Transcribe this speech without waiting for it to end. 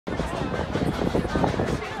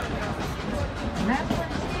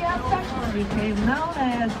became known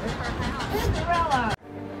as Cinderella.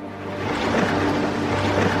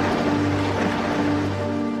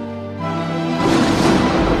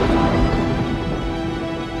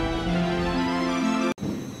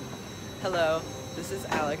 Hello, this is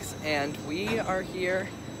Alex, and we are here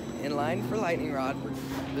in line for Lightning Rod.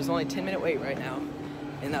 There's only a 10-minute wait right now,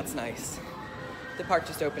 and that's nice. The park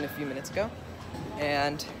just opened a few minutes ago,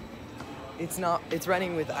 and it's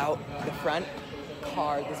running without the front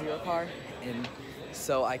car, the zero car, and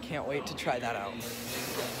so I can't wait to try that out.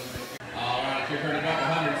 All right, you're turning up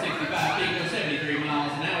 165 feet to 73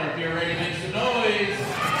 miles an hour. If you're ready, make some noise.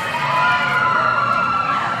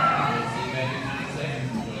 See you back in 9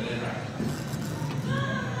 seconds. Go ahead and rock.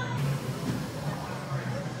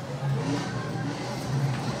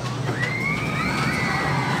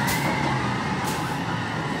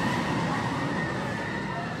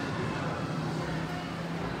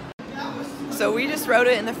 So we just rode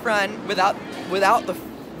it in the front without the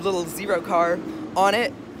little zero car on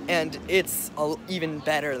it, and it's even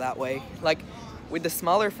better that way. Like with the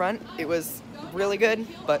smaller front, it was really good,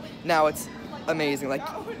 but now it's amazing. Like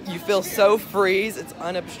you feel so free. It's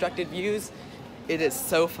unobstructed views. It is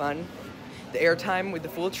so fun. The airtime with the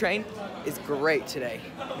full train is great today.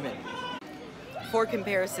 For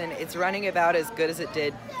comparison, it's running about as good as it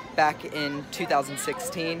did back in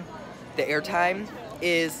 2016. The airtime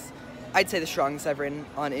is, I'd say, the strongest I've ridden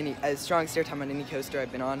on strongest airtime on any coaster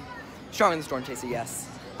I've been on. Stronger than the Storm Chaser, yes.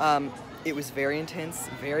 It was very intense,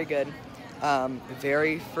 very good,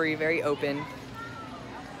 very free, very open.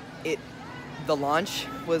 The launch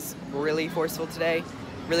was really forceful today,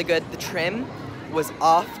 really good. The trim was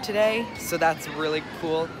off today, so that's really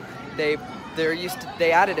cool. They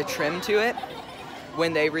added a trim to it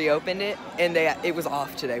when they reopened it, and it was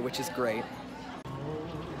off today, which is great.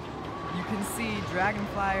 You can see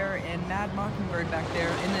Dragonflyer and Mad Mockingbird back there,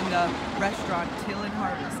 and then the restaurant Till and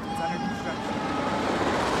Harvest is under construction.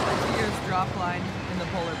 Here's Dropline and the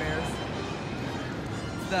Polar Bears.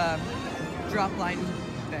 The Dropline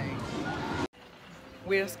thing.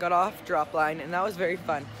 We just got off Dropline, and that was very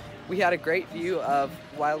fun. We had a great view of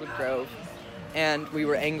Wildwood Grove, and we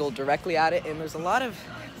were angled directly at it, and there's a lot of,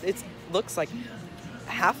 it looks like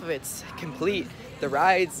half of it's complete. The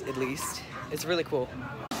rides, at least. It's really cool.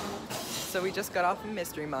 So we just got off of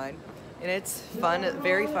Mystery Mine, and it's fun,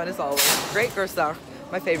 very fun as always. Great Versailles,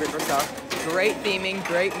 my favorite Versailles. Great theming,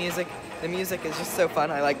 great music. The music is just so fun.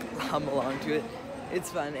 I like hum along to it. It's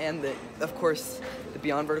fun, and of course the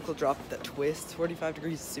Beyond Vertical Drop, that twist, 45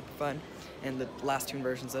 degrees, is super fun. And the last two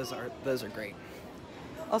inversions, those are great.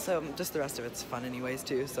 Also, just the rest of it's fun anyways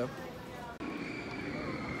too. So.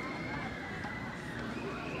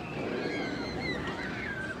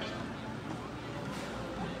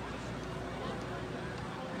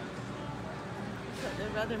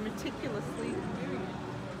 Rather meticulously.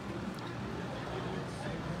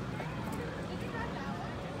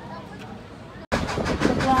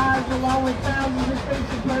 Supplies along with thousands of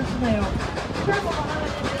troops and personnel. Triple behind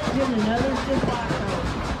the division and others just like those.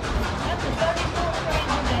 That's the 34th train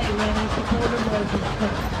today ran in support of Rose's.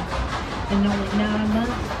 In only 9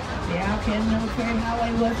 months, the Alcan military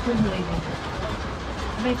highway west was leaving.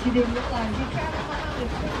 I bet you didn't realize you traveled behind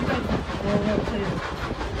this World War II.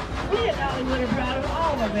 We at Dollywood are proud of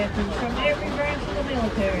all our veterans from every branch of the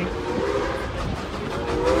military.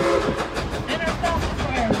 And our thoughts and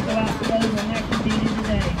prayers go out to those on active duty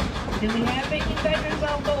today. Do we have any veterans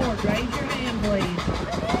on board? Raise your hand, please.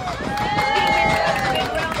 Give me a big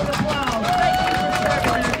round of applause. Thank you for serving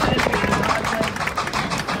our country. God bless you.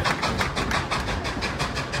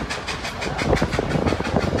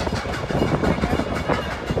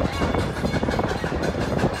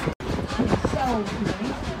 So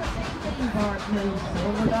nice. Park moves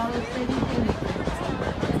over Dollar City Tennessee.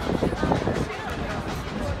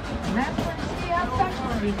 And that's when C.F.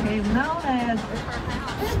 Beckler became known as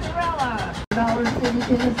Cinderella. Dollar City,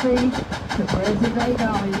 Tennessee, to present day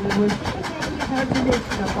Dollywood, which continues her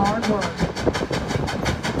tradition of hard work.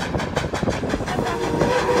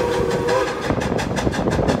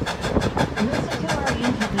 Listen to our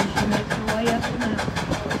engine as she makes her way up the mountain.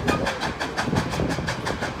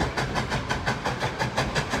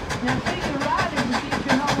 Now, to your right is the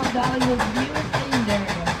future home of Dollywood's newest themed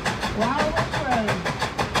area, Wildwood Grove.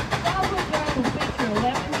 Wildwood Grove will feature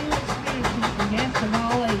 11 new experiences for guests of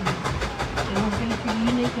all ages. It will feature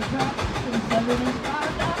unique attractions and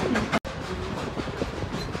Southern-inspired dining.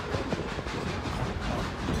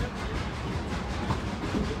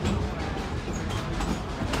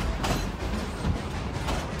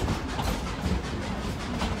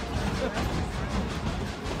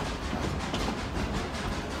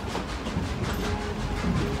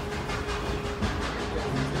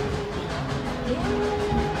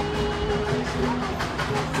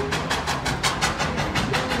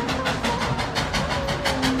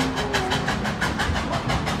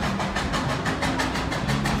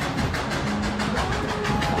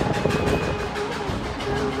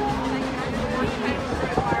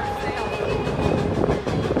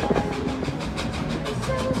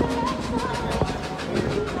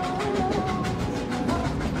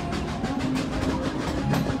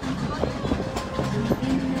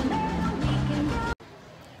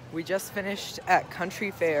 We just finished at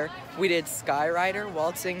Country Fair. We did Skyrider,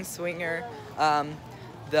 Waltzing, Swinger,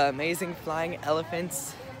 the Amazing Flying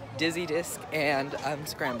Elephants, Dizzy Disc, and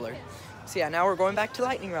Scrambler. So yeah, now we're going back to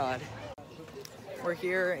Lightning Rod. We're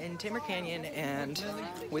here in Timber Canyon and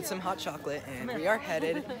with some hot chocolate, and we are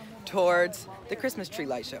headed towards the Christmas tree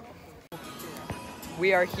light show.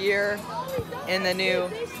 We are here in the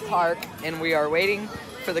new park and we are waiting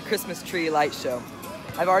for the Christmas tree light show.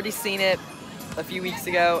 I've already seen it a few weeks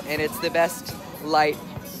ago and it's the best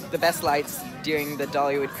lights during the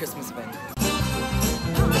Dollywood Christmas event.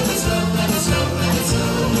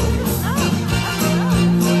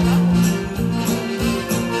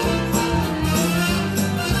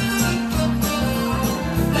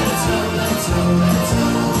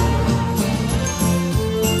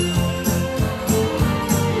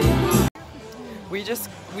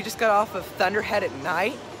 We just got off of Thunderhead at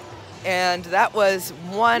night, and that was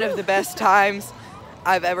one of the best times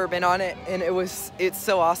I've ever been on it, and it's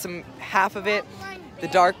so awesome. Half of it, the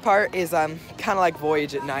dark part, is kind of like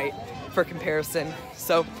Voyage at night for comparison,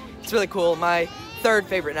 so it's really cool. My third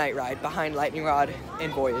favorite night ride behind Lightning Rod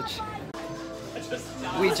and Voyage.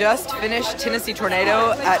 We just finished Tennessee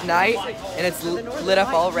Tornado at night, and it's lit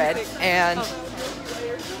up all red, and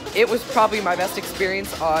it was probably my best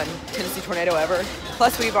experience on Tennessee Tornado ever.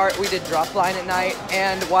 Plus we did Drop Line at night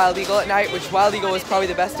and Wild Eagle at night, which Wild Eagle was probably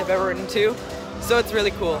the best I've ever ridden too. So it's really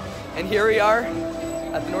cool. And here we are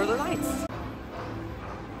at the Northern Lights.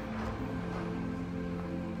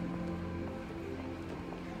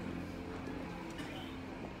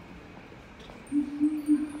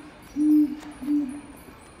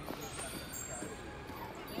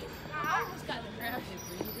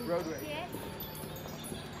 Road race.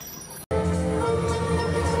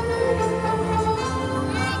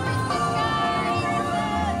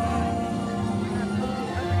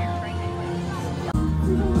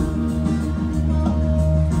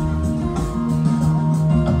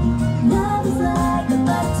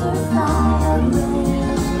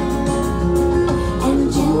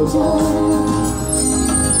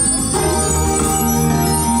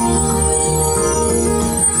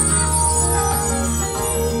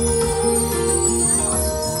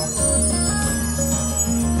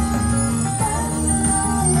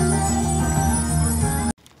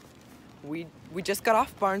 We just got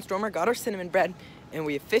off Barnstormer, got our cinnamon bread, and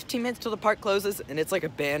we have 15 minutes till the park closes, and it's like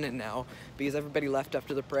abandoned now because everybody left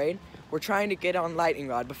after the parade. We're trying to get on Lightning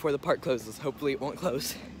Rod before the park closes. Hopefully it won't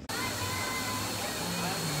close.